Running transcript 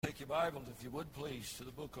Bibles, if you would please, to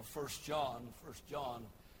the book of 1 John, 1 John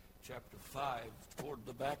chapter 5, toward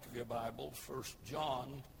the back of your Bible, 1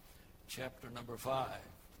 John chapter number 5.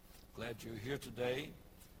 Glad you're here today.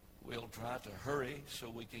 We'll try to hurry so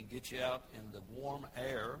we can get you out in the warm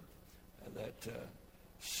air that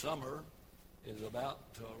summer is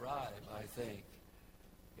about to arrive, I think.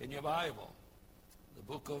 In your Bible, the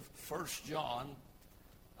book of 1 John,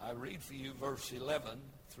 I read for you verse 11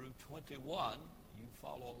 through 21. You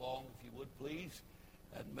follow along if you would please,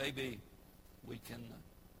 and maybe we can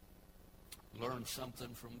learn something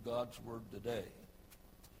from God's Word today.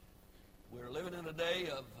 We're living in a day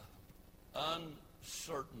of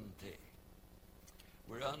uncertainty.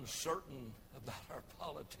 We're uncertain about our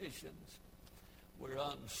politicians. We're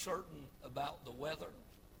uncertain about the weather.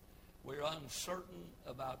 We're uncertain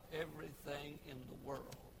about everything in the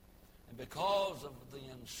world. And because of the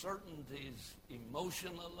uncertainties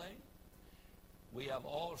emotionally, we have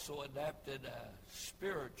also adapted a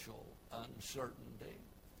spiritual uncertainty.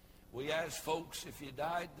 We ask folks, if you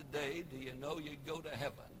died today, do you know you'd go to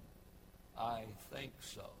heaven? I think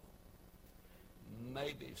so.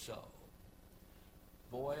 Maybe so.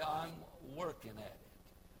 Boy, I'm working at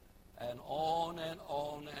it. And on and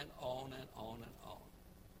on and on and on and on.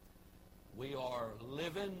 We are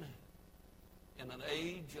living in an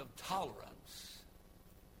age of tolerance.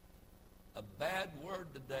 A bad word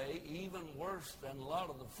today, even worse than a lot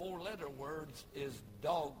of the four-letter words, is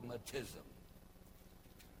dogmatism.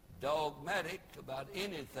 Dogmatic about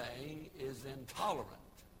anything is intolerant.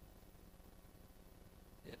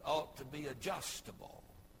 It ought to be adjustable.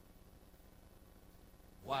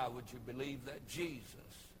 Why would you believe that Jesus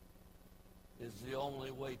is the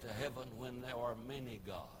only way to heaven when there are many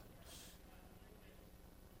gods?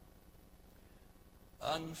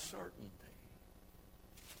 Uncertainty.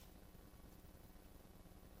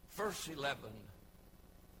 Verse 11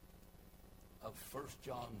 of 1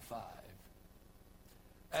 John 5.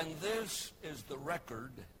 And this is the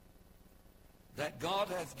record that God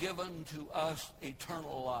hath given to us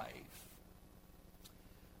eternal life.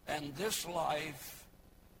 And this life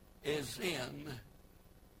is in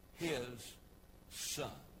his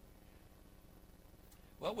Son.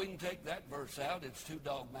 Well, we can take that verse out. It's too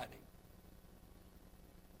dogmatic.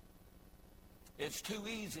 It's too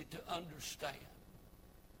easy to understand.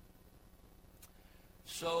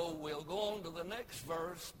 So we'll go on to the next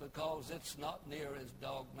verse because it's not near as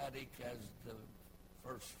dogmatic as the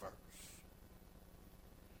first verse.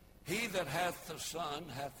 He that hath the Son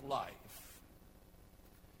hath life.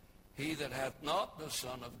 He that hath not the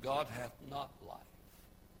Son of God hath not life.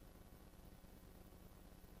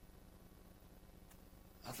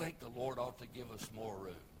 I think the Lord ought to give us more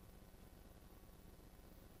room.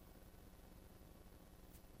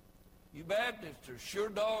 You Baptists are sure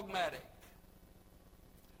dogmatic.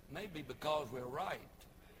 Maybe because we're right.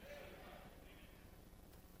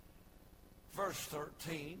 Verse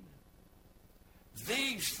 13.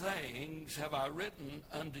 These things have I written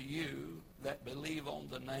unto you that believe on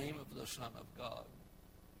the name of the Son of God,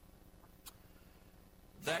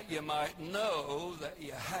 that you might know that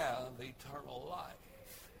you have eternal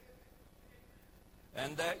life,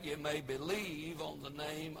 and that you may believe on the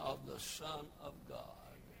name of the Son of God.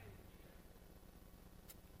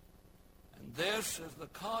 And this is the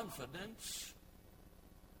confidence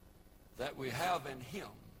that we have in him,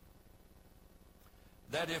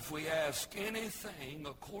 that if we ask anything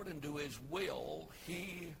according to his will,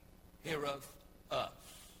 he heareth us.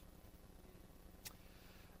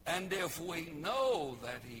 And if we know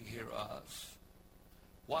that he hear us,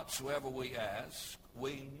 whatsoever we ask,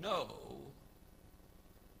 we know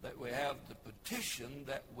that we have the petition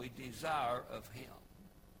that we desire of him.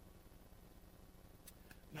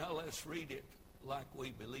 Now let's read it like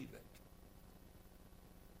we believe it.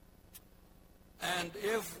 And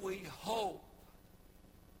if we hope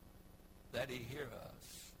that he hear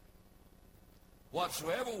us,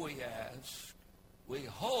 whatsoever we ask, we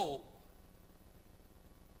hope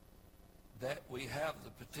that we have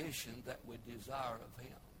the petition that we desire of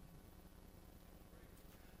him.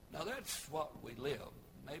 Now that's what we live.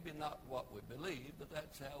 Maybe not what we believe, but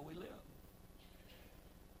that's how we live.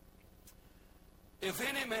 If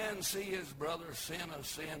any man see his brother sin a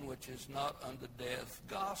sin which is not unto death,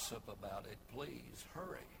 gossip about it, please.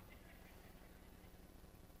 Hurry.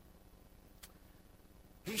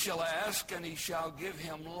 He shall ask, and he shall give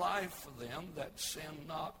him life for them that sin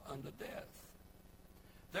not unto death.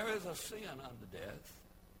 There is a sin unto death.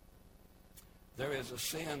 There is a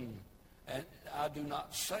sin, and I do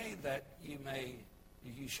not say that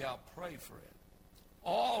you shall pray for it.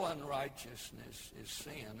 All unrighteousness is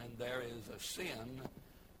sin, and there is a sin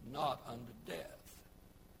not unto death.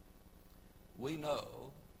 we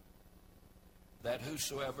know that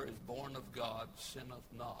whosoever is born of God sinneth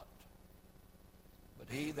not. But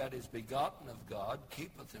he that is begotten of God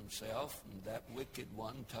keepeth himself, and that wicked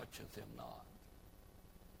one toucheth him not.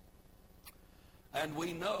 And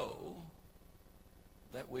we know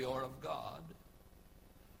that we are of God,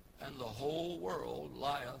 and the whole world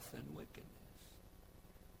lieth in wickedness.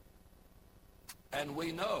 And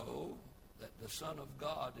we know that the Son of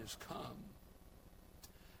God is come,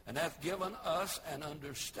 and hath given us an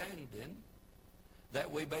understanding,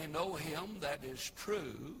 that we may know him that is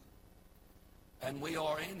true, and we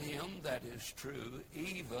are in him that is true,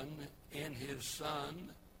 even in his Son,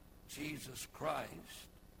 Jesus Christ.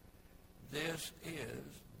 This is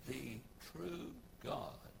the true God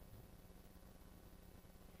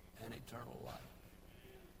and eternal life.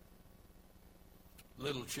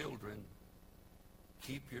 Little children,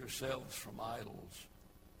 keep yourselves from idols.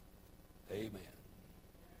 Amen.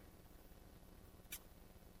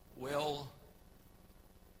 Well,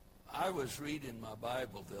 I was reading my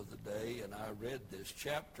Bible the other day, and I read this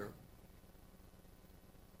chapter,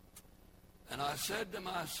 and I said to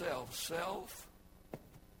myself, self,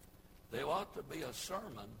 there ought to be a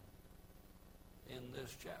sermon in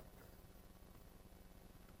this chapter.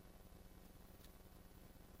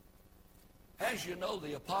 As you know,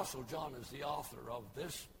 the Apostle John is the author of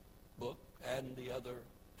this book and the other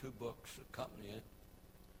two books accompanying it,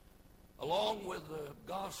 along with the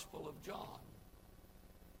Gospel of John.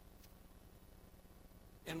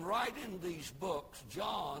 In writing these books,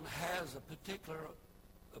 John has a particular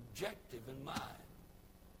objective in mind.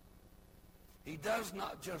 He does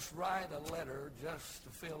not just write a letter just to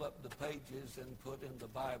fill up the pages and put in the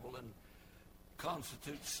Bible and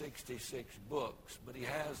constitute 66 books, but he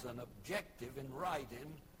has an objective in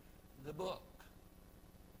writing the book.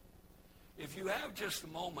 If you have just a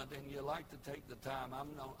moment and you like to take the time,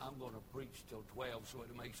 I'm going to preach till 12, so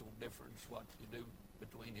it makes no difference what you do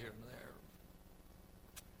between here and there.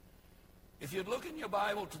 If you'd look in your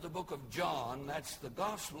Bible to the book of John, that's the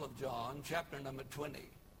Gospel of John, chapter number 20,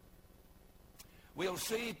 we'll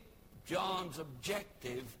see John's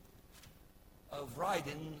objective of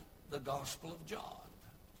writing the Gospel of John.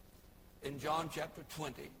 In John chapter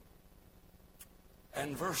 20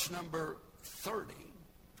 and verse number 30,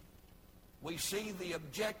 we see the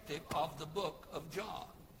objective of the book of John.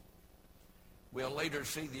 We'll later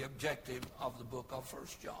see the objective of the book of 1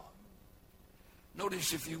 John.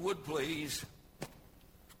 Notice, if you would please,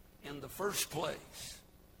 in the first place,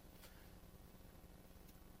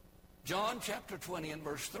 John chapter 20 and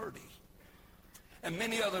verse 30. And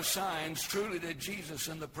many other signs truly did Jesus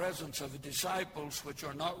in the presence of the disciples, which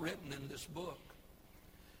are not written in this book.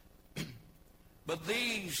 But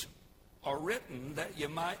these are written that you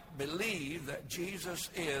might believe that Jesus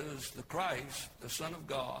is the Christ, the Son of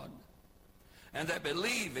God, and that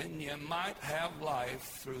believing you might have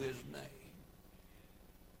life through his name.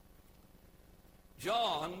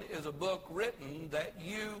 John is a book written that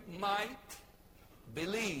you might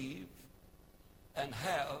believe and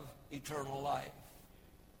have eternal life.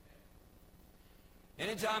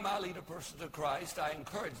 Anytime I lead a person to Christ, I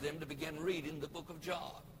encourage them to begin reading the book of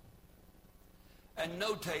John. And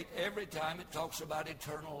notate every time it talks about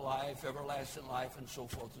eternal life, everlasting life, and so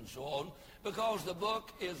forth and so on, because the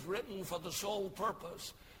book is written for the sole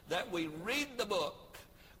purpose that we read the book,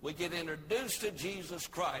 we get introduced to Jesus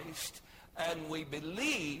Christ, and we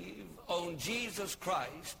believe on Jesus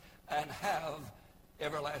Christ and have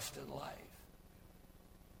everlasting life.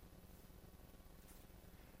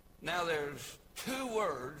 Now there's two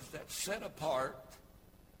words that set apart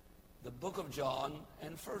the book of John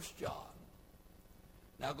and 1 John.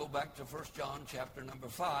 Now go back to 1 John chapter number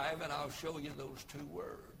 5, and I'll show you those two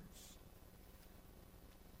words.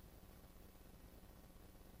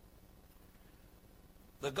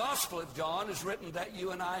 The Gospel of John is written that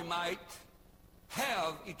you and I might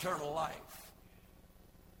have eternal life.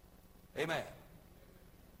 Amen.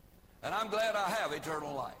 And I'm glad I have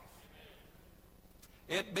eternal life.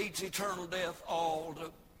 It beats eternal death all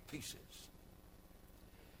to pieces.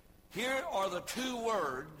 Here are the two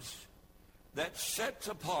words that sets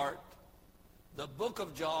apart the book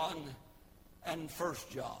of John and 1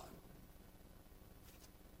 John.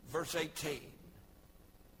 Verse 18,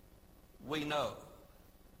 we know.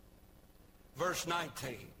 Verse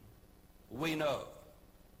 19, we know.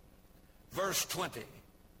 Verse 20,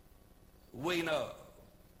 we know.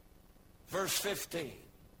 Verse 15,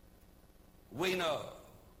 we know.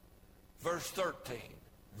 Verse 13,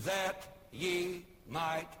 that ye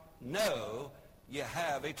might know you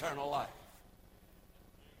have eternal life.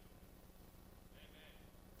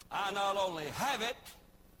 I not only have it,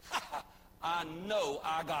 I know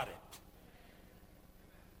I got it.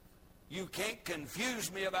 You can't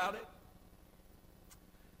confuse me about it.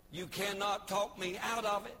 You cannot talk me out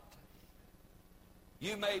of it.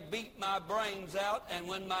 You may beat my brains out, and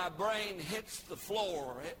when my brain hits the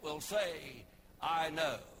floor, it will say, I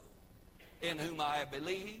know in whom I have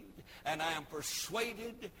believed, and I am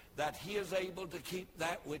persuaded that he is able to keep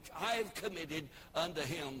that which I have committed unto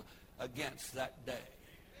him against that day.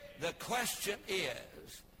 The question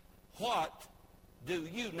is, what do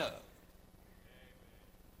you know?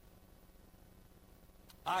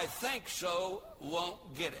 I think so won't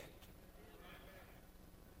get it.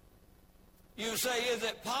 You say, is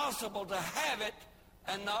it possible to have it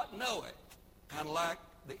and not know it? Kind of like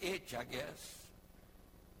the itch, I guess.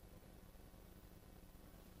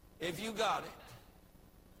 If you got it,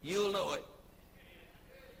 you'll know it.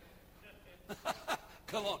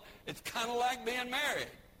 Come on. It's kind of like being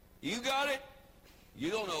married. You got it,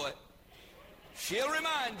 you'll know it. She'll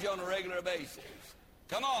remind you on a regular basis.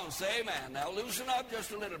 Come on, say amen. Now loosen up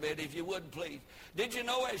just a little bit, if you would, please. Did you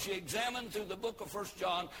know, as you examine through the book of 1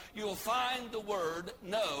 John, you'll find the word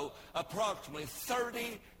know approximately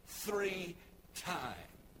 33 times.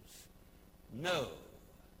 Know.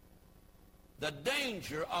 The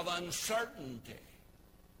danger of uncertainty.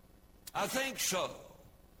 I think so.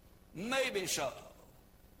 Maybe so.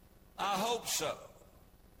 I hope so.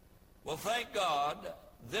 Well, thank God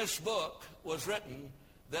this book was written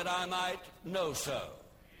that I might know so.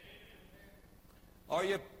 Are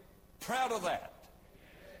you proud of that?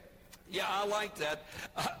 Yeah, I like that.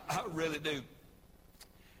 I really do.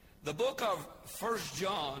 The book of 1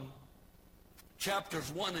 John, chapters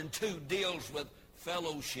 1 and 2, deals with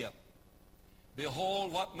fellowship.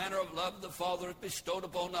 Behold, what manner of love the Father hath bestowed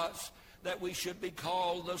upon us, that we should be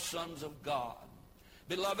called the sons of God.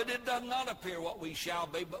 Beloved, it does not appear what we shall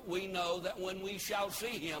be, but we know that when we shall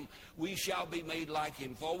see him, we shall be made like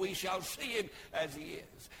him. For we shall see him as he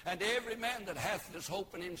is. And every man that hath this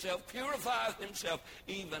hope in himself purifieth himself,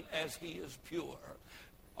 even as he is pure.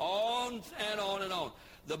 On and on and on.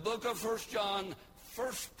 The book of 1 John,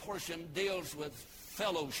 first portion, deals with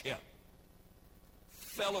fellowship.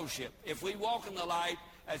 Fellowship. If we walk in the light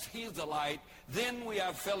as he is the light, then we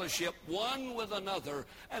have fellowship one with another,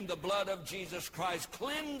 and the blood of Jesus Christ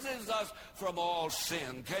cleanses us from all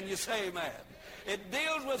sin. Can you say amen? It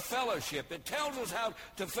deals with fellowship. It tells us how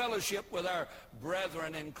to fellowship with our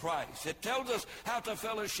brethren in Christ. It tells us how to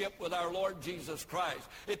fellowship with our Lord Jesus Christ.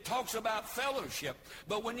 It talks about fellowship.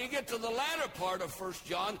 But when you get to the latter part of 1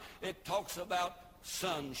 John, it talks about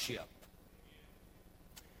sonship.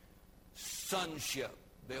 Sonship.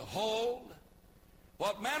 Behold,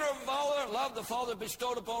 what manner of love the Father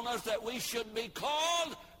bestowed upon us, that we should be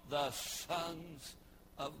called the sons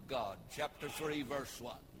of God. Chapter 3, verse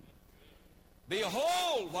 1.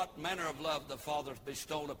 Behold, what manner of love the Father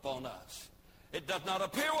bestowed upon us. It does not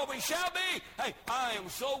appear what we shall be. Hey, I am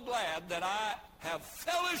so glad that I have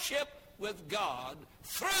fellowship with God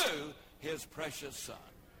through his precious Son.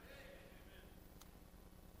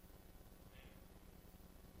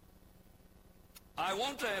 I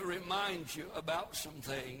want to remind you about some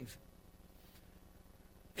things.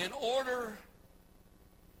 In order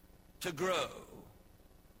to grow,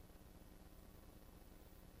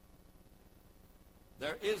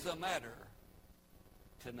 there is a matter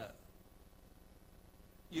to know.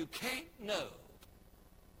 You can't know,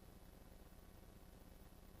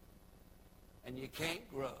 and you can't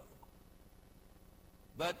grow.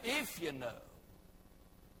 But if you know,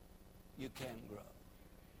 you can grow.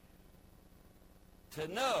 To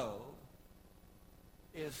know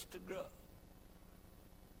is to grow.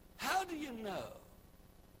 How do you know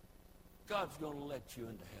God's going to let you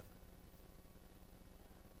into heaven?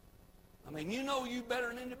 I mean, you know you better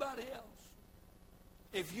than anybody else.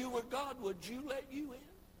 If you were God, would you let you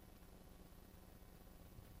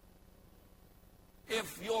in?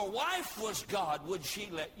 If your wife was God, would she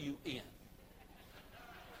let you in?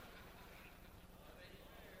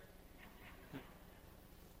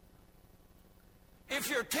 If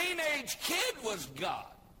your teenage kid was God,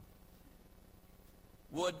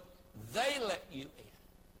 would they let you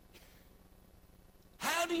in?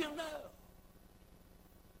 How do you know?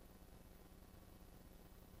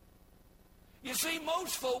 You see,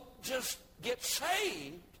 most folk just get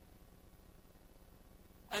saved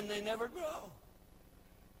and they never grow.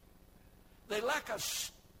 They like a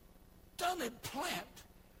stunted plant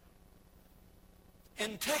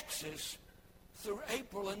in Texas through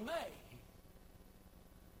April and May.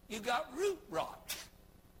 You got root rot.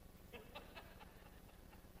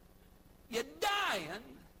 You're dying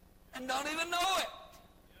and don't even know it.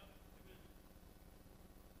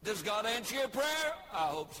 Does God answer your prayer? I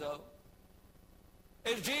hope so.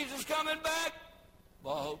 Is Jesus coming back?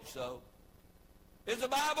 Well, I hope so. Is the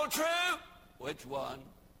Bible true? Which one?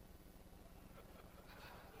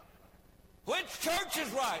 Which church is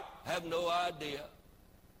right? Have no idea.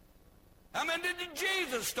 How many did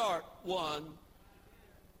Jesus start? One.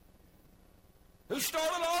 Who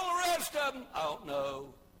started all the rest of them? I don't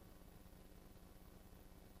know.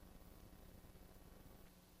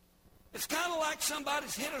 It's kind of like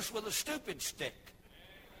somebody's hit us with a stupid stick.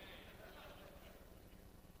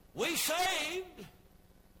 We saved,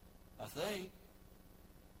 I think.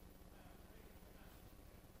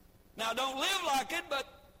 Now, don't live like it, but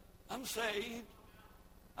I'm saved,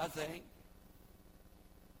 I think.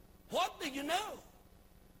 What do you know?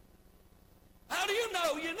 How do you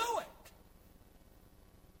know you know it?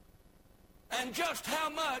 And just how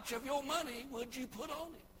much of your money would you put on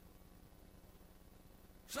it?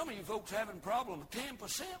 Some of you folks having a problem with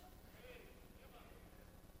 10%.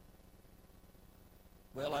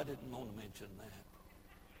 Well, I didn't want to mention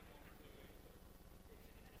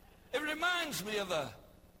that. It reminds me of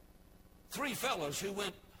three fellows who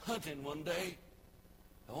went hunting one day.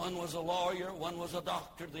 One was a lawyer, one was a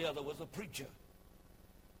doctor, the other was a preacher.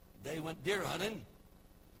 They went deer hunting.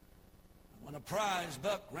 When a prize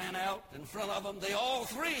buck ran out in front of them, they all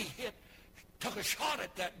three took a shot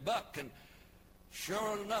at that buck, and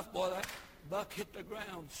sure enough, boy, that buck hit the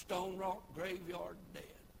ground, Stone Rock Graveyard, dead.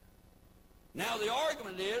 Now the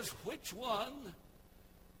argument is, which one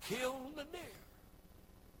killed the deer?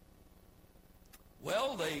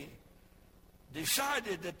 Well, they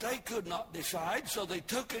decided that they could not decide, so they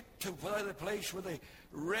took it to the place where they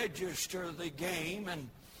register the game,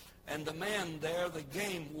 and the man there, the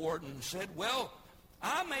game warden, said, well,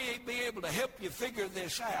 I may be able to help you figure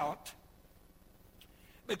this out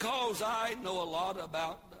because I know a lot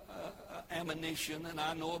about ammunition, and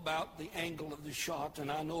I know about the angle of the shot, and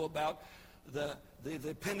I know about the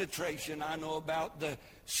penetration, I know about the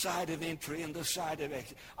side of entry and the side of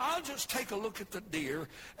exit. I'll just take a look at the deer,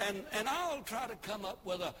 and I'll try to come up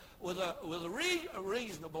with a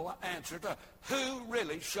reasonable answer to who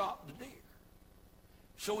really shot the deer.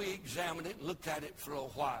 So he examined it and looked at it for a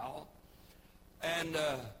while and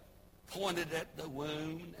pointed at the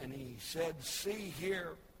wound, and he said, see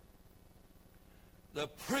here, the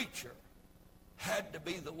preacher had to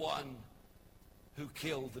be the one who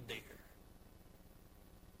killed the deer.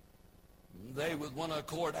 They with one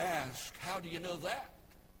accord asked, how do you know that?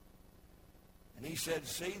 And he said,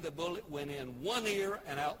 see, the bullet went in one ear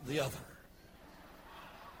and out the other.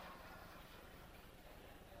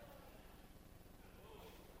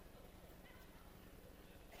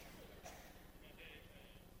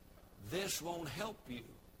 This won't help you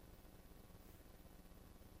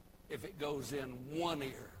if it goes in one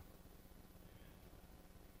ear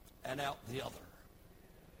and out the other.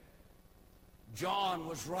 John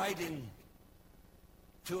was writing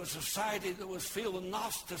to a society that was filled with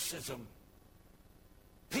Gnosticism.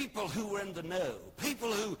 People who were in the know.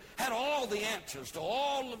 People who had all the answers to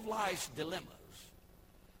all of life's dilemmas.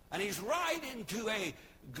 And he's writing to a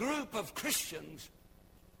group of Christians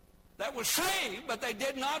that were saved, but they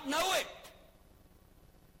did not know it.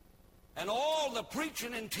 And all the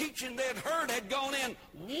preaching and teaching they had heard had gone in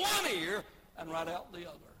one ear and right out the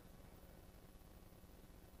other.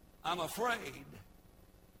 I'm afraid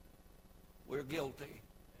we're guilty.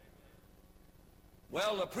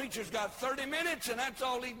 Well, the preacher's got 30 minutes, and that's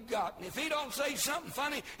all he's got. And if he don't say something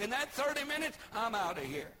funny in that 30 minutes, I'm out of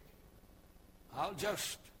here. I'll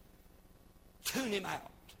just tune him out.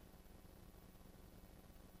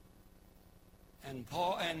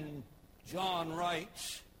 And John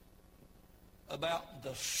writes about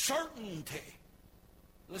the certainty,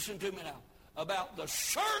 listen to me now, about the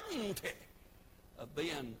certainty of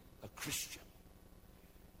being a Christian.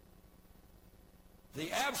 The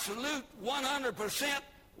absolute 100%,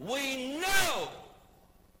 we know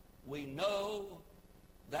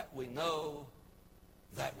that we know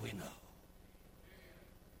that we know.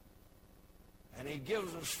 And he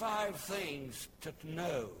gives us 5 things to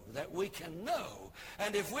know, that we can know.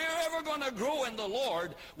 And if we're ever going to grow in the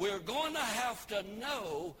Lord, we're going to have to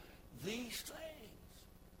know these things.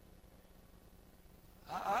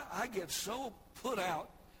 I get so put out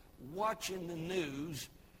watching the news.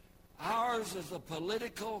 Ours is a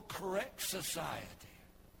political correct society.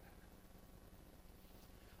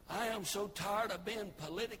 I am so tired of being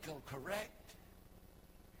political correct.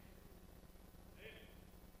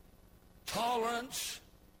 Tolerance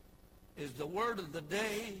is the word of the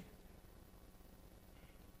day.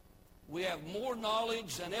 We have more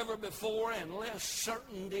knowledge than ever before and less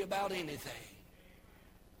certainty about anything.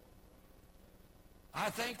 I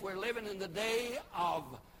think we're living in the day of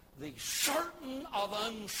the certain of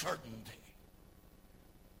uncertainty.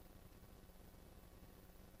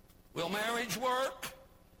 Will marriage work?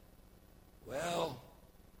 Well,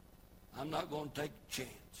 I'm not going to take a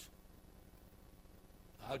chance.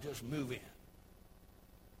 I'll just move in.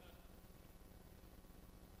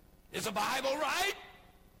 Is the Bible right?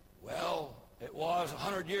 Well, it was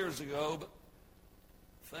 100 years ago, but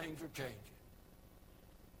things are changing.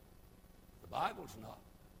 The Bible's not.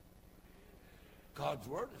 God's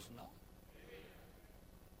Word is not.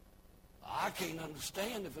 I can't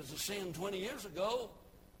understand if it's a sin 20 years ago,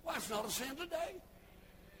 why it's not a sin today.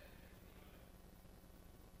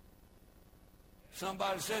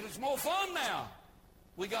 Somebody said it's more fun now.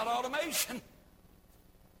 We got automation.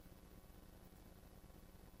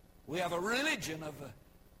 We have a religion of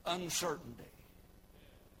uncertainty.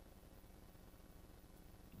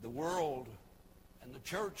 The world and the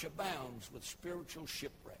church abounds with spiritual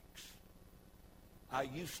shipwrecks. I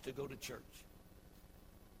used to go to church.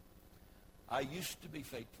 I used to be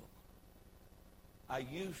faithful. I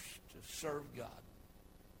used to serve God.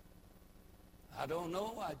 I don't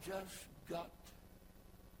know, I just got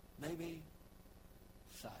maybe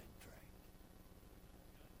sidetracked.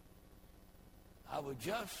 I was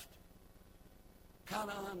just kind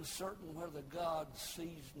of uncertain whether God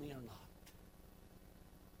sees me or not.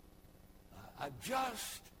 I'm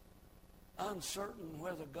just uncertain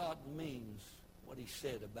whether God means what he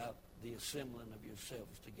said about the assembling of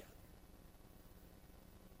yourselves together.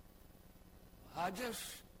 I just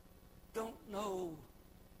don't know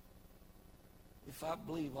if I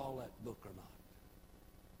believe all that book or not.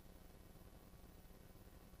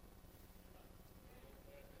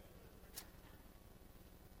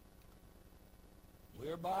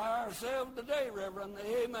 We're by ourselves today, Reverend.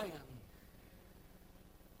 Amen.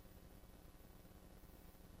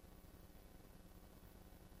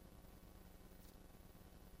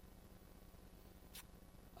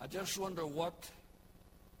 I just wonder, what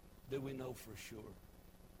do we know for sure?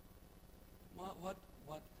 What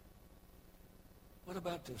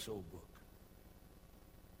about this old book?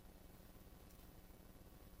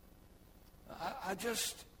 I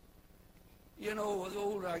just, the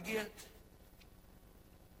older I get,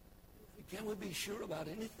 can we be sure about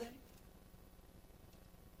anything?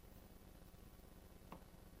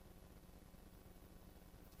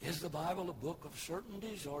 Is the Bible a book of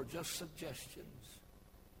certainties or just suggestions?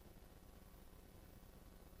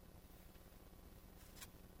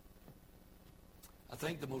 I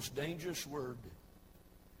think the most dangerous word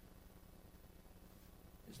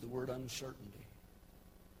is the word uncertainty.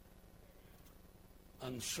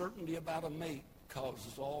 Uncertainty about a mate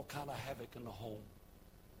causes all kind of havoc in the home.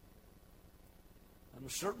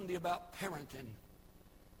 Uncertainty about parenting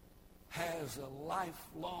has a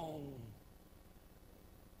lifelong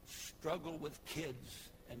struggle with kids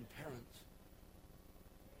and parents.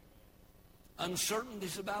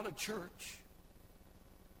 Uncertainties about a church.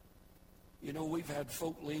 We've had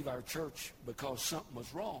folk leave our church because something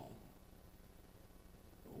was wrong.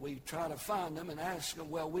 We try to find them and ask them,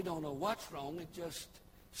 well, we don't know what's wrong. It just,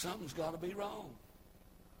 something's got to be wrong.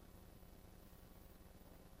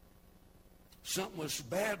 Something was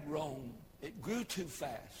bad wrong. It grew too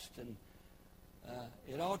fast, and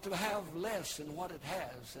it ought to have less than what it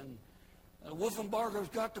has. And Wolfenbarger's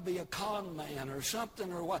got to be a con man or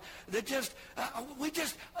something or what. We're just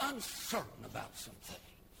uncertain about some things.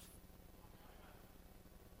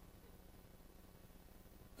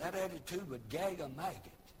 That attitude would gag a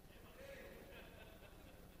maggot.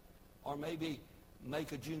 Or maybe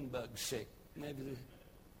make a June bug sick. But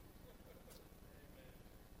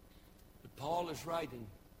Paul is writing,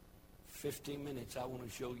 15 minutes, I want to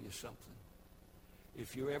show you something.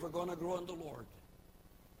 If you're ever going to grow in the Lord,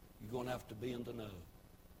 you're going to have to be in the know.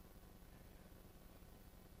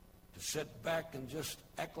 To sit back and just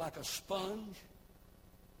act like a sponge,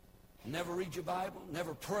 never read your Bible,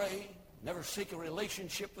 never pray, never seek a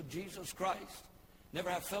relationship with Jesus Christ, never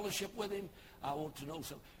have fellowship with him, I want to know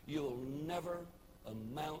something. You'll never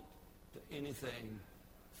amount to anything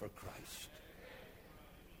for Christ.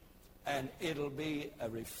 And it'll be a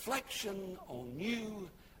reflection on you,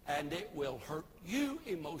 and it will hurt you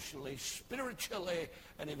emotionally, spiritually,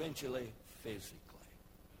 and eventually physically.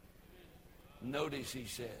 Notice he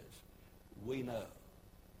says, we know.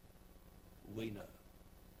 We know.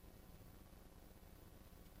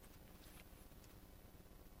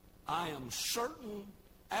 I am certain,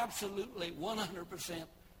 absolutely 100%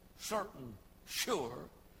 certain, sure,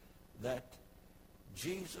 that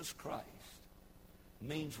Jesus Christ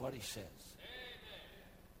means what he says.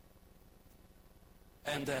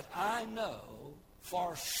 And that I know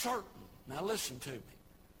for certain, now listen to me,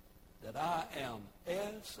 that I am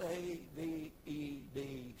S-A-V-E-D,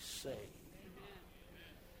 saved.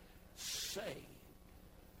 Saved.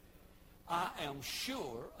 I am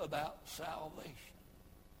sure about salvation.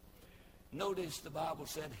 Notice the Bible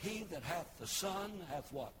said, he that hath the Son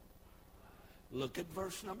hath what? Look at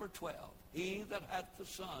verse number 12. He that hath the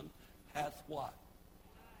Son hath what?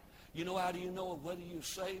 You know, how do you know whether you're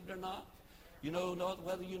saved or not? You know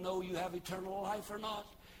whether you know you have eternal life or not?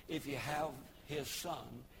 If you have his Son,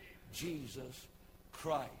 Jesus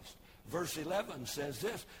Christ. Verse 11 says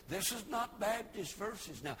this. This is not Baptist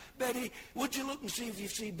verses. Now, Betty, would you look and see if you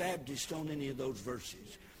see Baptist on any of those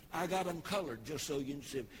verses? I got them colored just so you can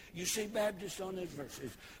see them. You see Baptist on those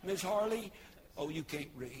verses? Miss Harley? Oh, you can't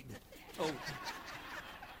read. Oh.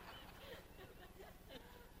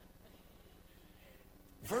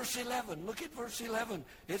 Verse 11, look at verse 11.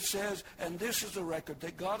 It says, and this is the record,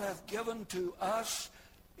 that God hath given to us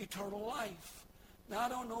eternal life. Now, I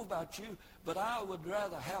don't know about you, but I would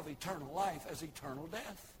rather have eternal life as eternal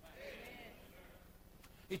death. Amen.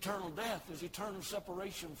 Eternal death is eternal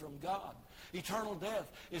separation from God. Eternal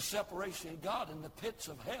death is separation in God in the pits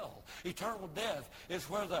of hell. Eternal death is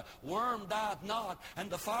where the worm dieth not, and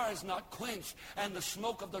the fire is not quenched, and the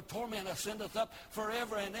smoke of the torment ascendeth up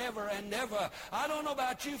forever and ever and ever. I don't know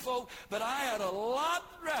about you folk, but I had a lot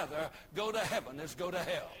rather go to heaven than go to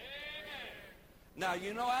hell. Now,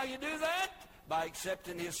 you know how you do that? By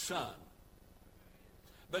accepting his Son.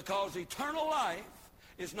 Because eternal life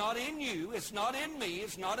is not in you, it's not in me,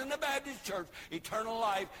 it's not in the Baptist church. Eternal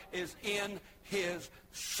life is in his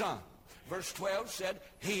Son. Verse 12 said,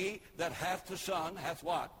 he that hath the Son hath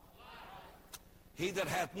what? He that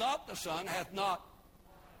hath not the Son hath not.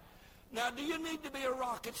 Now, do you need to be a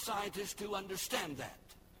rocket scientist to understand that?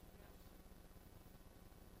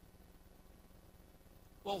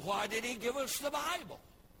 Well, why did he give us the Bible?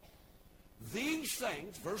 These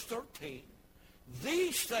things, verse 13,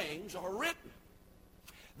 these things are written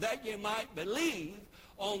that you might believe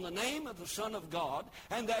on the name of the Son of God,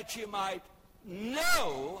 and that you might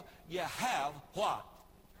know you have what?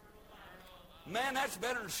 Man, that's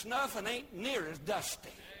better than snuff and ain't near as dusty.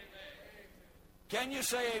 Can you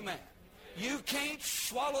say amen? You can't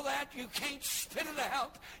swallow that. You can't spit it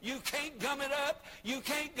out. You can't gum it up. You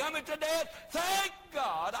can't gum it to death. Thank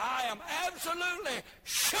God I am absolutely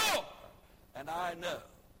sure, and I know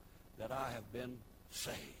that I have been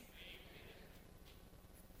saved.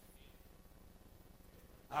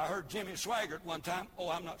 I heard Jimmy Swaggart one time. Oh,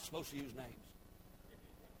 I'm not supposed to use names.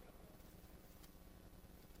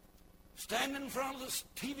 Stand in front of the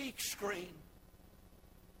TV screen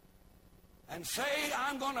and say,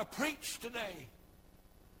 I'm going to preach today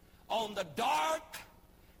on the dark,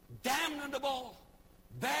 damnable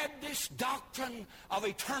Baptist doctrine of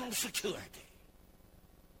eternal security.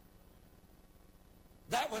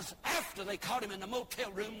 That was after they caught him in the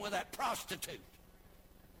motel room with that prostitute.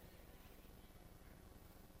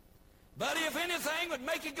 But if anything would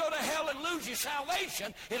make you go to hell and lose your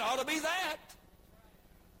salvation, it ought to be that.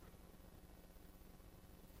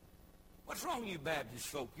 What's wrong with you Baptist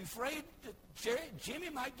folk? You afraid that Jimmy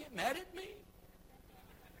might get mad at me?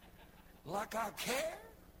 Like I care?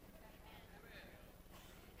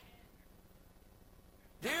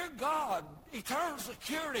 Dear God, eternal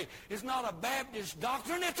security is not a Baptist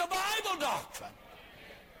doctrine, it's a Bible doctrine.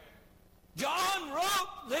 John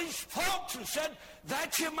wrote these folks and said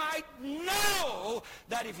that you might know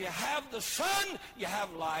that if you have the Son, you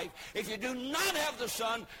have life. If you do not have the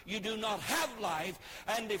Son, you do not have life.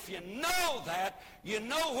 And if you know that, you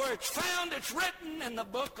know where it's found. It's written in the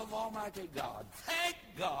book of Almighty God. Thank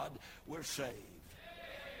God we're saved.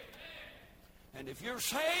 And if you're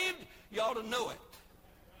saved, you ought to know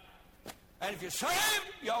it. And if you're saved,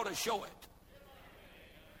 you ought to show it.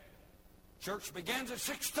 Church begins at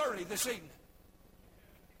 6:30 this evening.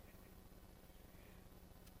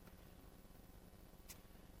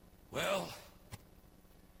 Well,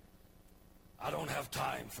 I don't have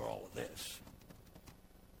time for all of this.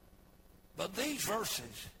 But these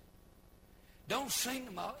verses don't seem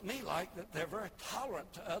to me like that they're very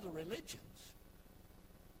tolerant to other religions.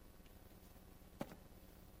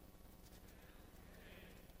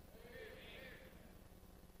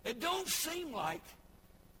 It don't seem like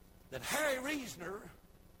that Harry Reasoner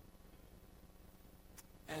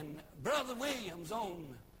and Brother Williams on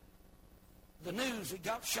the news that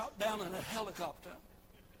got shot down in a helicopter,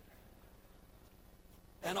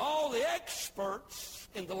 and all the experts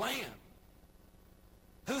in the land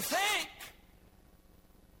who think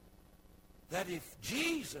that if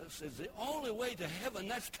Jesus is the only way to heaven,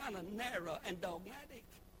 that's kind of narrow and dogmatic.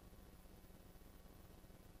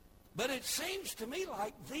 But it seems to me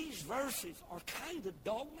like these verses are kind of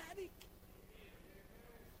dogmatic.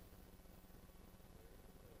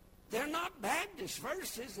 They're not Baptist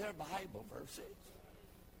verses, they're Bible verses.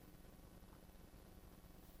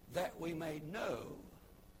 that we may know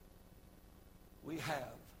we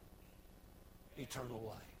have eternal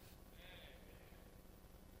life.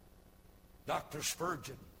 Dr.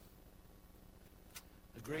 Spurgeon,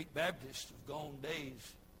 the great Baptist of gone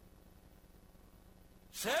days,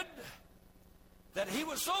 said that he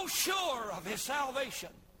was so sure of his salvation,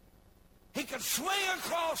 he could swing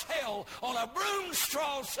across hell on a broom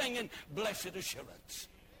straw singing, "Blessed Assurance."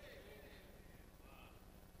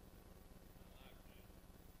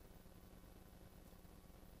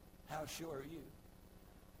 How sure are you?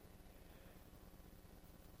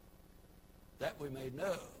 That we may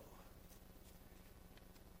know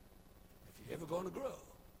if you're ever going to grow,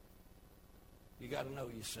 you got to know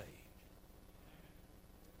you're saved.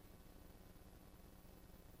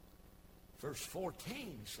 Verse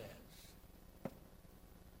 14 says,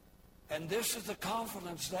 "And this is the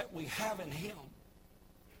confidence that we have in him,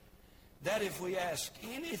 that if we ask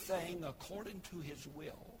anything according to his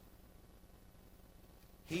will,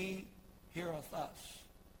 he heareth us.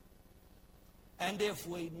 And if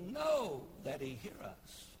we know that he hear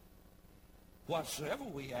us, whatsoever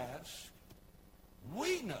we ask,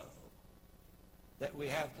 we know that we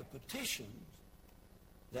have the petitions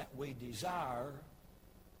that we desire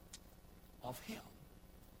of him."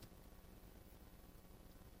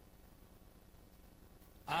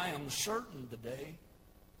 I am certain today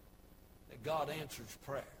that God answers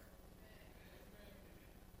prayer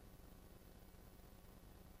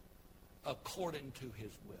according to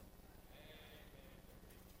his will.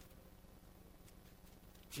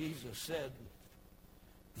 Jesus said,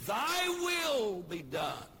 "Thy will be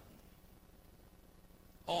done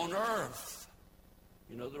on earth."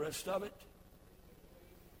 You know the rest of it?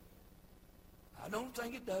 I don't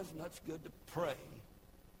think it does much good to pray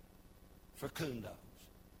for coon dogs,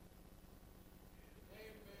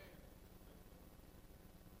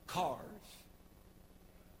 cars,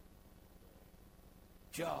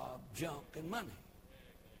 job, junk, and money.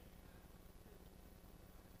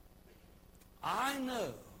 I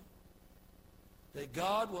know that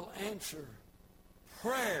God will answer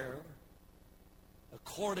prayer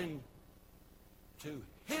according to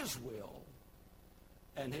his will,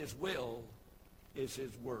 and his will is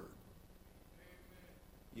his word.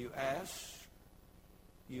 You ask,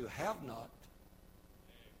 you have not,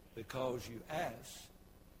 because you ask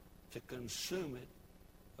to consume it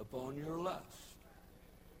upon your lust.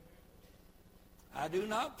 I do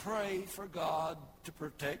not pray for God to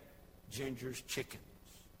protect Ginger's chickens.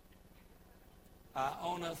 I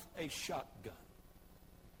owneth a shotgun.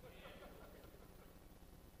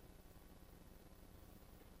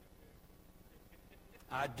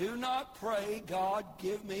 I do not pray, "God,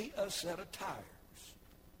 give me a set of tires."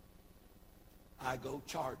 I go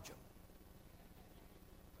charge them.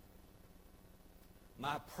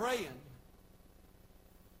 My praying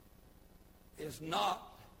is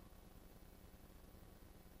not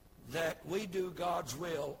that we do God's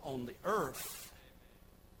will on the earth,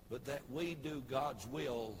 but that we do God's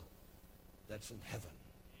will that's in heaven.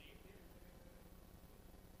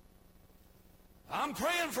 I'm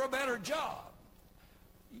praying for a better job.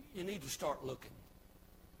 You need to start looking.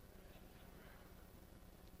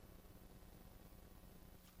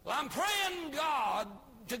 Well, I'm praying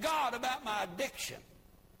to God about my addiction.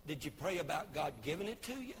 Did you pray about God giving it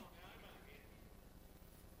to you?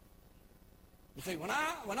 You see, when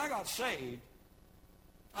I got saved,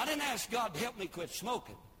 I didn't ask God to help me quit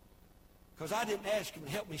smoking, because I didn't ask him to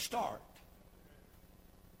help me start.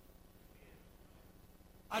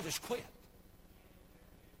 I just quit,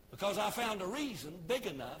 because I found a reason big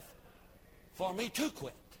enough for me to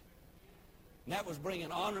quit. And that was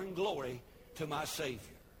bringing honor and glory to my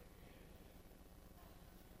Savior.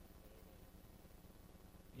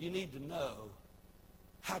 You need to know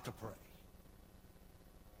how to pray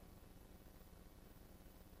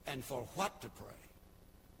and for what to pray.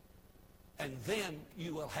 And then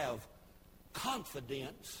you will have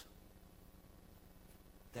confidence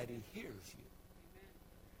that he hears you.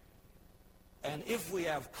 And if we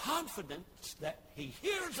have confidence that he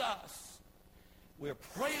hears us, we're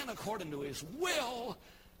praying according to his will,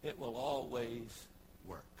 it will always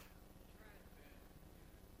work.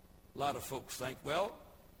 A lot of folks think, well,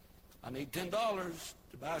 I need $10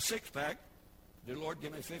 to buy a six-pack. Dear Lord,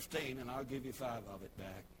 give me 15 and I'll give you 5 of it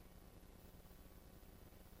back.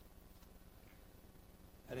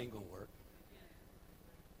 That ain't going to work.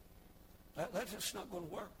 That's just not going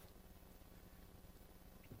to work.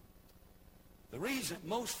 The reason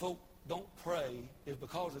most folk don't pray is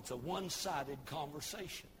because it's a one-sided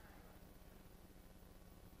conversation.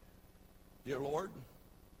 Dear Lord,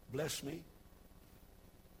 bless me.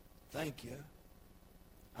 Thank you.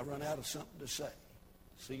 I run out of something to say.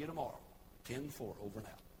 See you tomorrow. 10-4, over and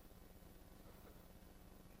out.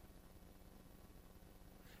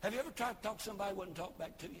 Have you ever tried to talk to somebody who wouldn't talk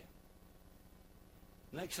back to you?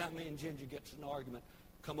 Next time me and Ginger gets in an argument,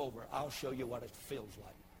 come over. I'll show you what it feels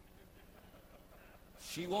like.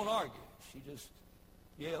 She won't argue. She just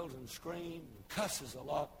yells and screams and cusses a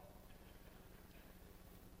lot.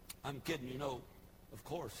 I'm kidding, you know, of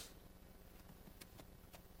course.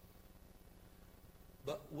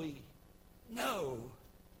 But we know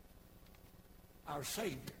our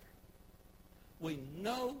Savior. We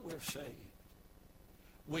know we're saved.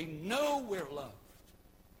 We know we're loved.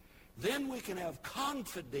 Then we can have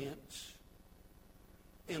confidence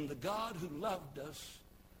in the God who loved us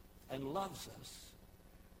and loves us.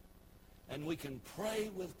 And we can pray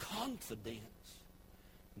with confidence.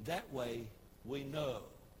 That way we know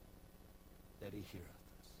that he heareth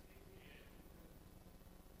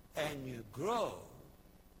us. And you grow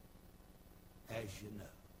as you know.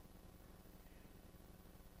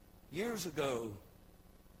 Years ago,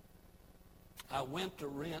 I went to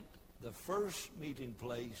rent the first meeting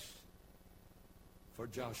place for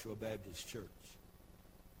Joshua Baptist Church.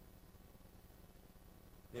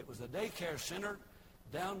 It was a daycare center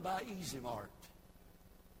down by Easy Mart.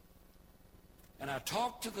 And I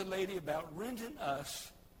talked to the lady about renting us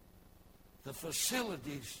the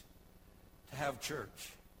facilities to have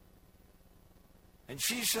church. And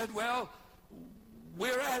she said, well,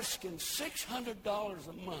 we're asking $600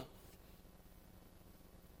 a month.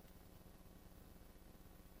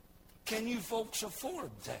 Can you folks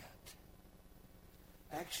afford that?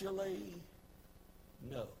 Actually,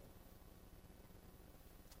 no.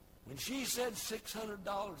 When she said $600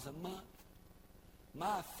 a month,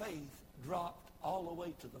 my faith dropped all the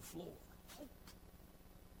way to the floor.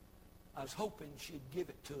 I was hoping she'd give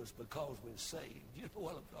it to us because we're saved. You know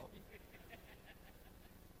what I'm talking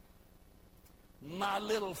about? My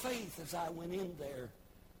little faith as I went in there,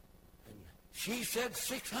 and she said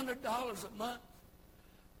 $600 a month.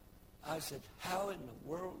 I said, how in the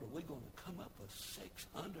world are we going to come up with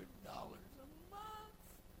 $600 a month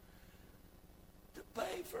to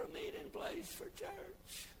pay for a meeting place for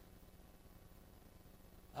church?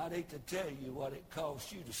 I'd hate to tell you what it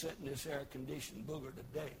costs you to sit in this air-conditioned booger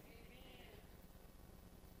today.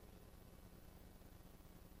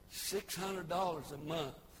 $600 a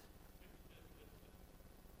month.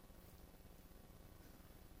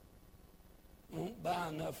 Won't buy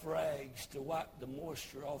enough rags to wipe the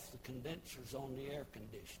moisture off the condensers on the air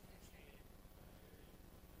conditioners.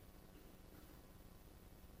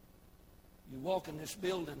 You walk in this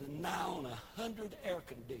building and now on 100 air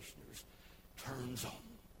conditioners turns on.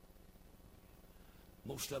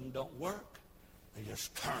 Most of them don't work. They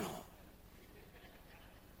just turn on.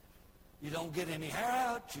 You don't get any hair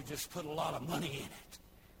out. You just put a lot of money in it.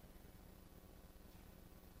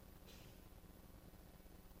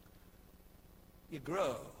 You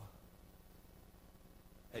grow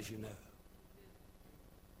as you know.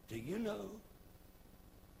 Do you know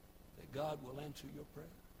that God will answer your prayer?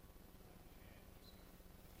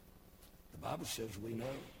 The Bible says we know.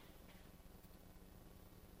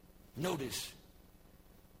 Notice,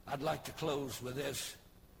 I'd like to close with this.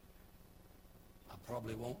 I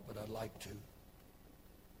probably won't, but I'd like to.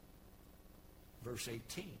 Verse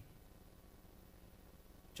 18.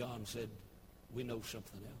 John said, we know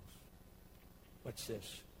something else. What's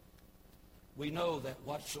this? We know that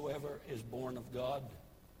whatsoever is born of God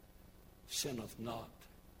sinneth not.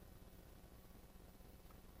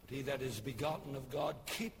 But he that is begotten of God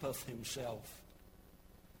keepeth himself,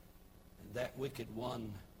 and that wicked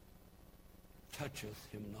one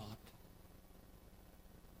toucheth him not.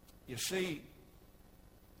 You see,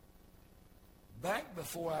 back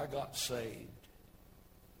before I got saved,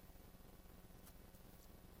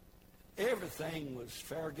 everything was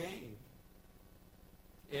fair game.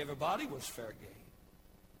 Everybody was fair game.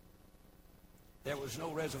 There was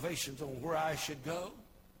no reservations on where I should go,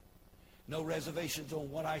 no reservations on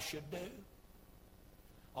what I should do,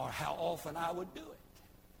 or how often I would do it.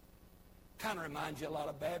 Kind of reminds you a lot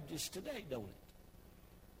of Baptists today, don't it?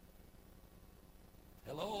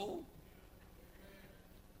 Hello?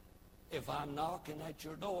 If I'm knocking at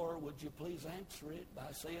your door, would you please answer it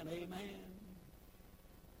by saying amen?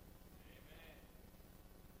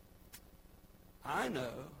 I know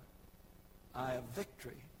I have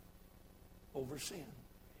victory over sin.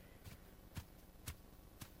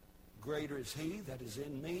 Greater is he that is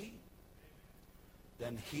in me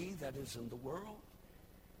than he that is in the world.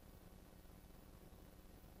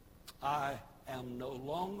 I am no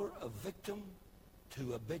longer a victim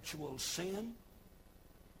to habitual sin.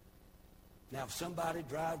 Now, if somebody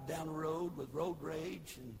drives down the road with road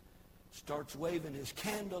rage and starts waving his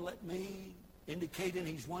candle at me, indicating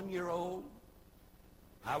he's 1 year old,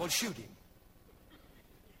 I will shoot him.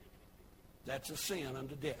 That's a sin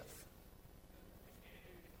unto death.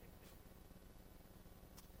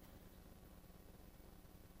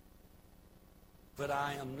 But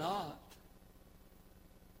I am not,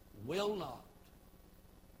 will not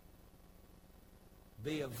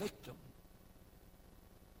be a victim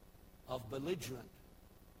of belligerent,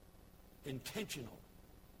 intentional,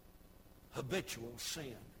 habitual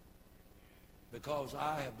sin, because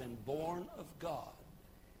I have been born of God,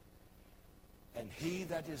 and he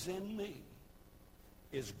that is in me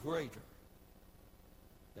is greater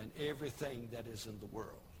than everything that is in the world.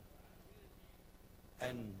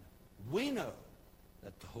 And we know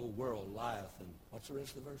that the whole world lieth in, what's the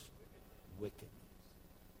rest of the verse? Wickedness.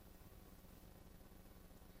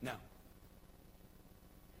 Now,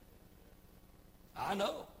 I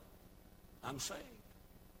know I'm saved.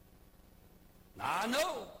 Now, I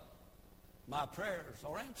know my prayers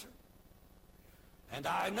are answered. And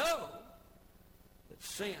I know that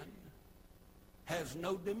sin has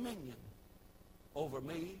no dominion over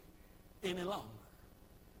me any longer.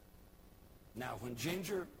 Now, when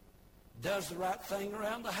Ginger does the right thing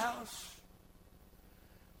around the house,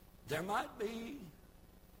 there might be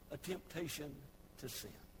a temptation to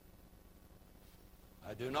sin.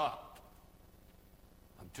 I do not.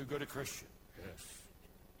 I'm too good a Christian. Yes.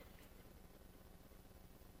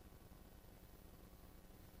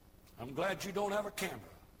 I'm glad you don't have a camera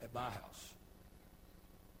at my house.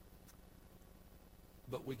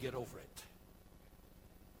 But we get over it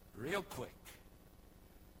real quick,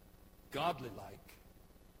 godly-like,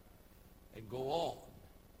 and go on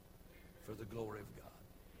for the glory of God.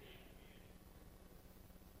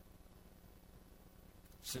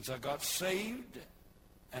 Since I got saved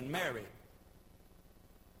and married,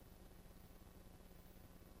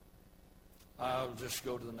 I'll just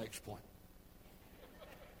go to the next point.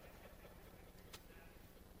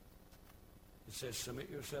 It says, submit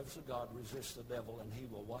yourselves to God, resist the devil, and he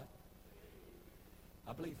will what?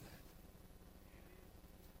 I believe that.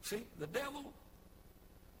 See, the devil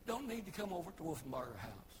don't need to come over to Wolfenbarger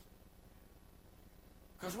House,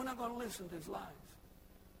 because we're not going to listen to his lies.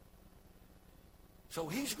 So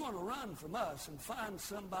he's going to run from us and find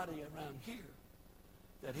somebody around here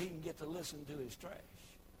that he can get to listen to his trash.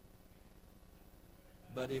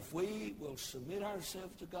 But if we will submit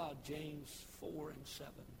ourselves to God, James 4:7,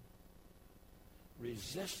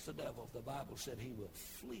 resist the devil, the Bible said he will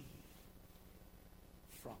flee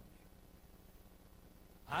from you.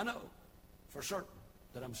 I know for certain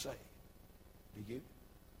that I'm saved. Do you?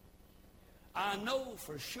 I know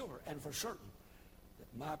for sure and for certain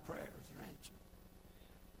that my prayers are answered.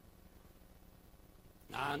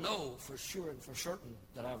 I know for sure and for certain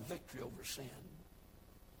that I have victory over sin.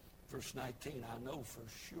 Verse 19, I know for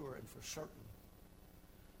sure and for certain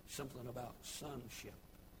something about sonship.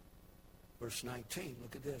 Verse 19,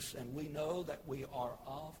 look at this. And we know that we are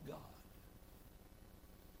of God,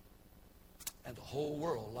 and the whole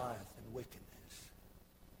world lieth in wickedness.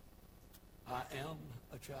 I am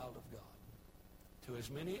a child of God. To as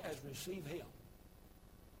many as receive him,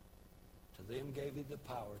 to them gave he the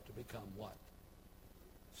power to become what?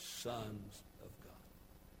 Sons of God.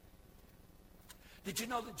 Did you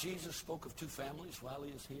know that Jesus spoke of two families while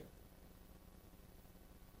he was here?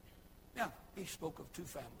 Yeah, he spoke of two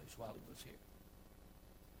families while he was here.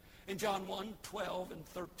 In John 1:12 and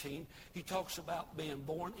 13, he talks about being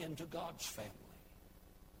born into God's family.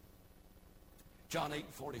 John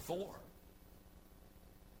 8:44,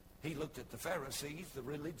 he looked at the Pharisees, the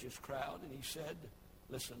religious crowd, and he said,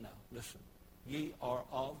 listen now, listen. Ye are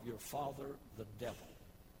of your father the devil,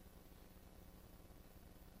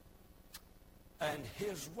 and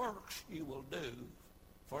his works you will do,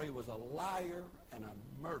 for he was a liar and a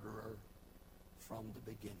murderer from the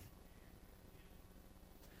beginning.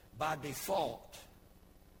 By default,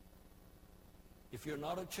 if you're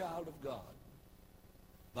not a child of God,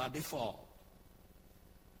 by default,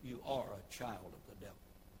 you are a child of the devil.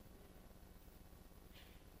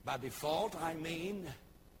 By default, I mean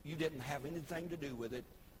you didn't have anything to do with it.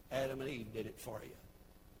 Adam and Eve did it for you.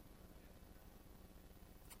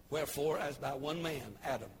 Wherefore, as by one man,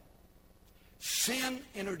 Adam, sin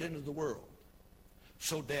entered into the world,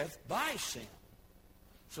 so death by sin.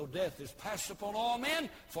 So death is passed upon all men,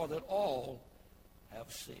 for that all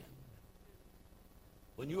have sinned.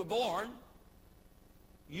 When you were born,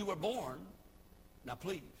 now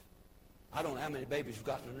please, I don't know how many babies have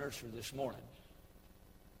got in the nursery this morning,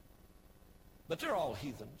 but they're all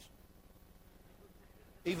heathens.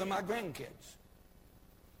 Even my grandkids,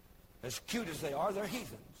 as cute as they are, they're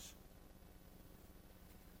heathens.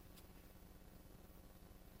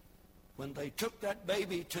 when they took that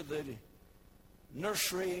baby to the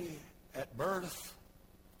nursery at birth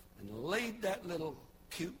and laid that little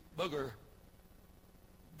cute booger,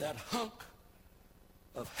 that hunk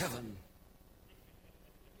of heaven,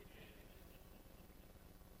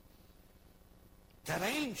 that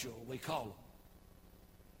angel, we call him,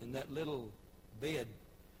 in that little bed,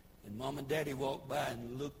 and Mom and Daddy walked by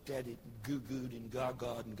and looked at it and goo-gooed and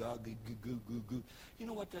gah-gah'd and gah-goo, goo-goo. You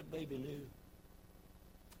know what that baby knew?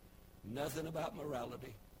 Nothing about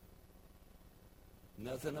morality.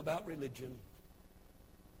 Nothing about religion.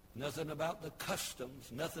 Nothing about the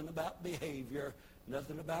customs. Nothing about behavior.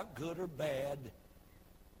 Nothing about good or bad.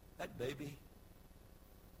 That baby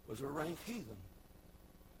was a rank heathen.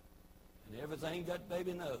 And everything that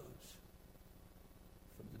baby knows,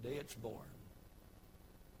 from the day it's born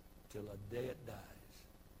till the day it dies,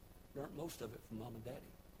 learned most of it from Mom and Daddy.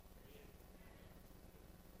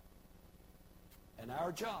 And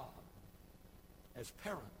our job as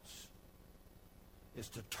parents is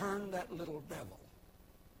to turn that little devil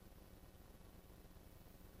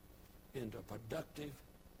into a productive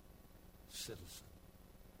citizen.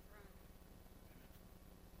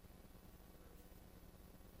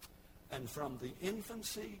 And from the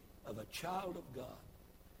infancy of a child of God,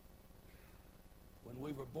 when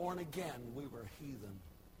we were born again, we were heathen.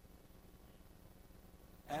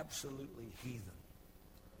 Absolutely heathen.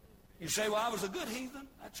 You say, well, I was a good heathen.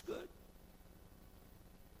 That's good.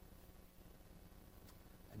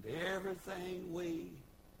 And everything we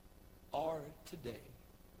are today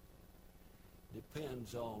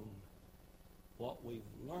depends on what we've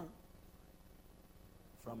learned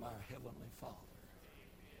from our Heavenly Father.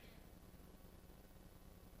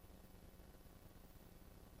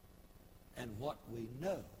 And what we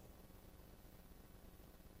know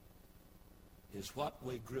is what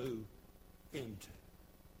we grew into.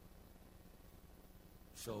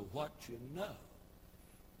 So what you know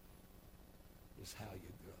is how you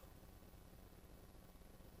grow.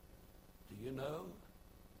 Do you know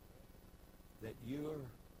that you're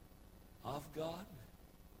of God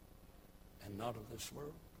and not of this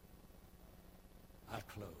world? I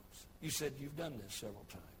close. You said you've done this several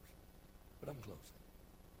times, but I'm closing.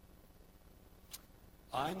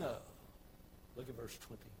 I know, look at verse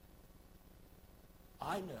 20.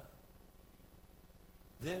 I know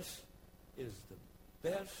this is the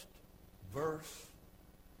best verse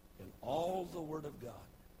in all the Word of God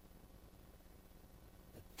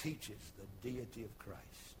that teaches the deity of Christ.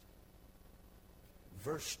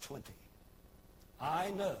 Verse 20. I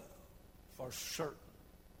know for certain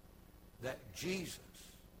that Jesus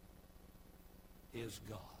is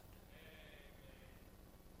God.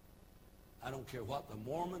 I don't care what the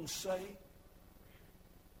Mormons say.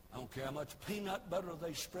 I don't care how much peanut butter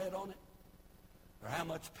they spread on it or how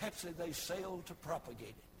much Pepsi they sell to propagate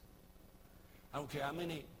it. I don't care how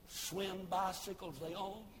many swim bicycles they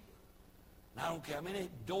own. And I don't care how many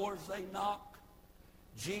doors they knock.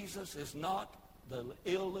 Jesus is not the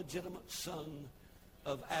illegitimate son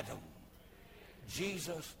of Adam.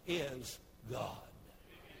 Jesus is God.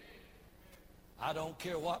 I don't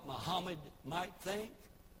care what Muhammad might think.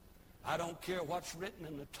 I don't care what's written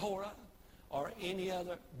in the Torah or any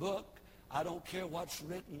other book. I don't care what's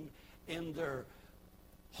written in their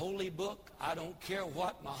holy book. I don't care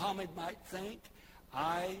what Muhammad might think.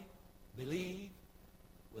 I believe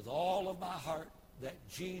with all of my heart that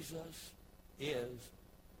Jesus is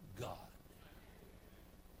God.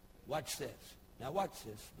 Watch this. Now watch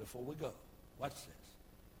this before we go. Watch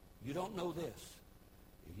this. You don't know this.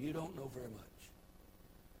 You don't know very much.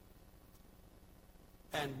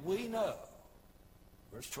 And we know,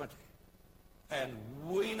 verse 20, and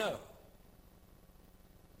we know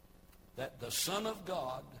that the Son of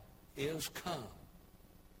God is come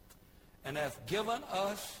and hath given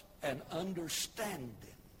us an understanding.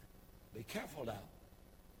 Be careful now.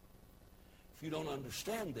 If you don't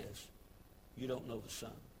understand this, you don't know the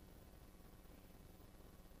Son.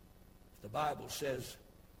 The Bible says,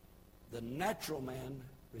 the natural man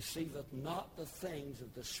receiveth not the things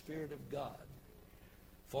of the Spirit of God,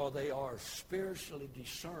 for they are spiritually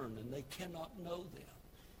discerned, and they cannot know them.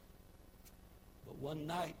 But one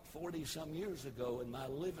night, 40-some years ago, in my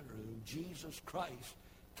living room, Jesus Christ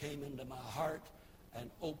came into my heart and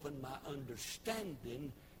opened my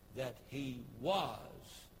understanding that he was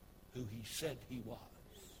who he said he was.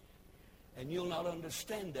 And you'll not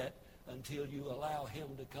understand that until you allow him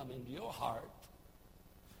to come into your heart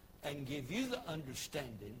and give you the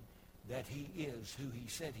understanding that he is who he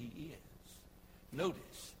said he is.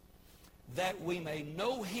 Notice, that we may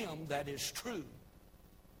know him that is true,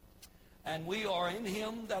 and we are in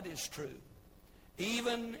him that is true,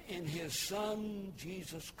 even in his Son,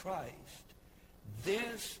 Jesus Christ.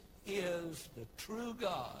 This is the true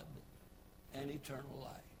God and eternal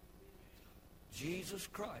life. Jesus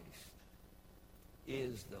Christ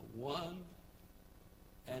is the one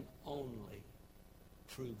and only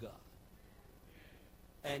true God.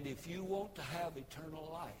 And if you want to have eternal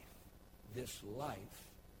life, this life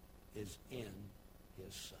is in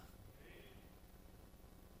his Son.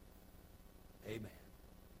 Amen.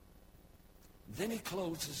 Then he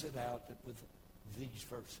closes it out with these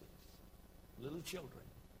verses. Little children.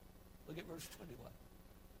 Look at verse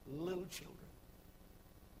 21. Little children,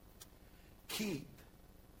 keep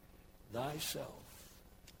thyself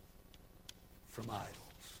from idols.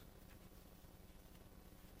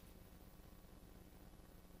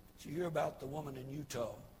 Did you hear about the woman in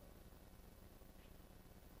Utah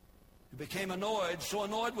who became so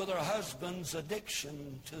annoyed with her husband's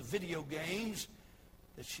addiction to video games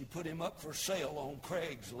that she put him up for sale on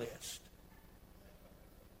Craigslist?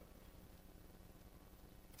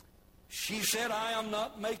 She said, I am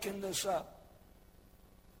not making this up.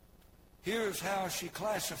 Here's how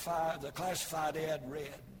the classified ad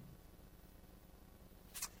read.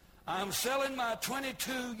 I'm selling my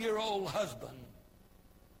 22-year-old husband.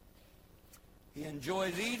 He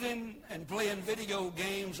enjoys eating and playing video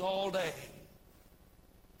games all day.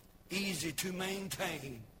 Easy to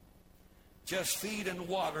maintain. Just feed and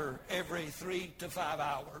water every 3 to 5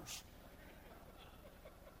 hours.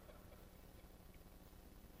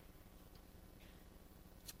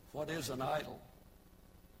 What is an idol?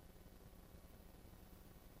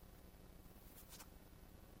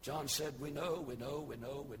 John said, we know. And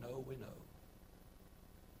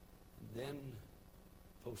then,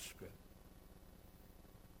 postscript.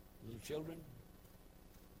 Little children,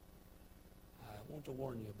 I want to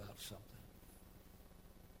warn you about something.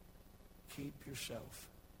 Keep yourself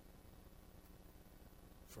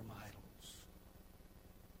from idols.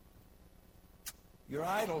 Your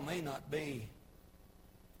idol may not be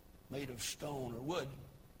made of stone or wood.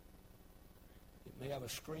 It may have a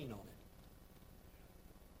screen on it.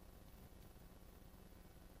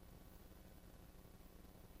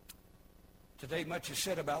 Today, much is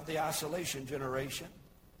said about the isolation generation.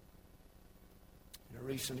 In a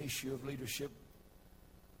recent issue of Leadership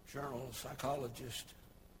Journal, a psychologist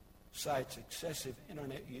cites excessive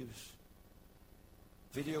internet use,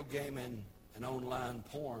 video gaming, and online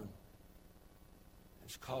porn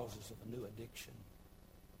as causes of a new addiction.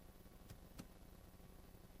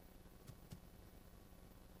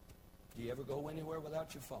 Do you ever go anywhere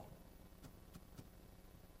without your phone?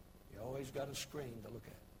 You always got a screen to look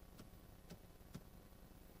at.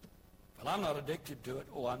 Well, I'm not addicted to it.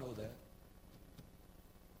 Oh, I know that.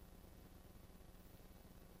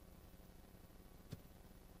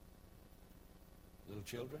 Little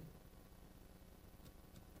children,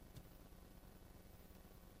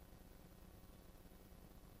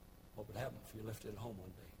 what would happen if you left it at home one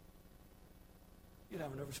day? You'd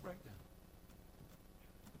have a nervous breakdown.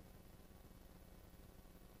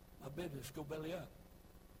 My business go belly up.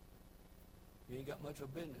 You ain't got much of a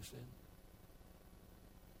business then.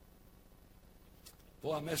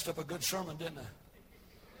 Boy, I messed up a good sermon, didn't I?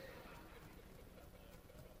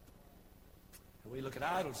 And we look at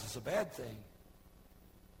idols as a bad thing.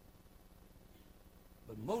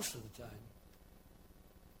 But most of the time,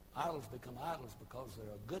 idols become idols because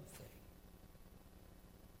they're a good thing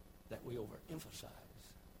that we overemphasize.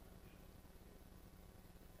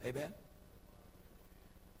 Amen?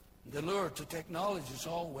 The lure to technology is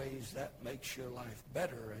always that makes your life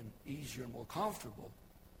better and easier and more comfortable.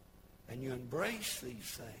 And you embrace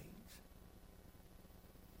these things.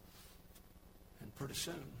 And pretty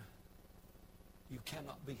soon, you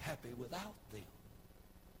cannot be happy without them.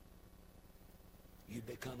 You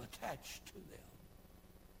become attached to them.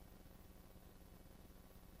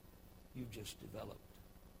 You've just developed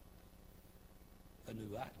a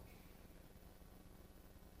new idol.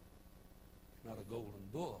 Not a golden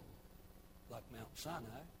bull like Mount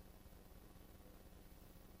Sinai.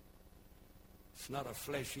 It's not a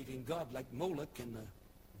flesh-eating god like Moloch in the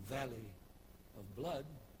valley of blood.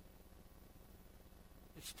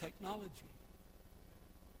 It's technology.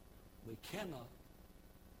 We cannot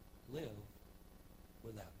live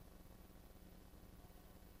without it.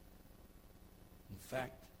 In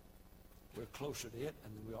fact, we're closer to it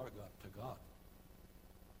than we are to God.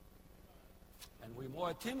 And we're more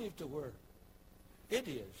attentive to where it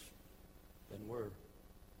is than where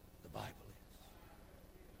the Bible is.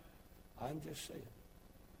 I'm just saying.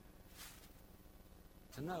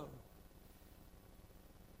 To know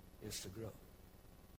is to grow.